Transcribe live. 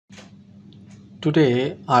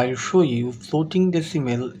Today I'll show you floating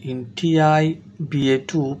decimal in TI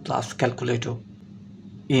BA2 plus calculator.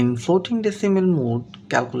 In floating decimal mode,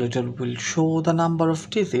 calculator will show the number of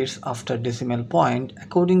digits after decimal point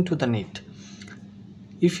according to the need.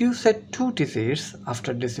 If you set 2 digits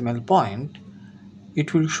after decimal point,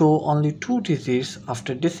 it will show only 2 digits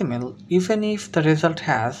after decimal even if the result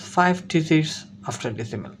has 5 digits after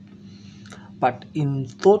decimal. But in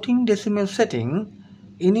floating decimal setting,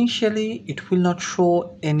 initially it will not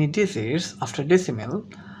show any digits after decimal,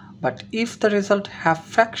 but if the result have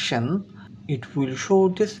fraction, it will show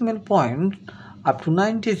decimal point up to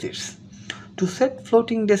 9 digits. To set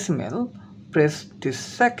floating decimal, press this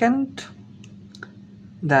second,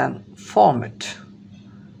 then format,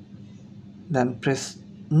 then press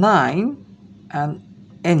 9 and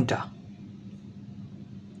enter.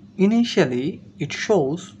 Initially it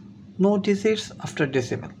shows no digits after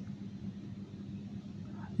decimal.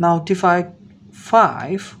 Now divide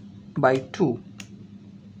 5 by 2.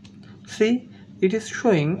 See, it is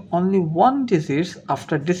showing only 1 digit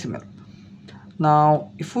after decimal.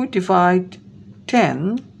 Now if we divide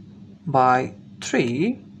 10 by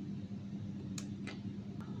 3,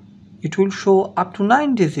 it will show up to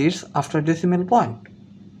 9 digits after decimal point.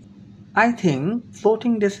 I think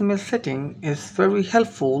floating decimal setting is very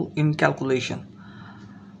helpful in calculation.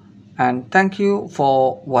 And thank you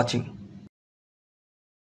for watching.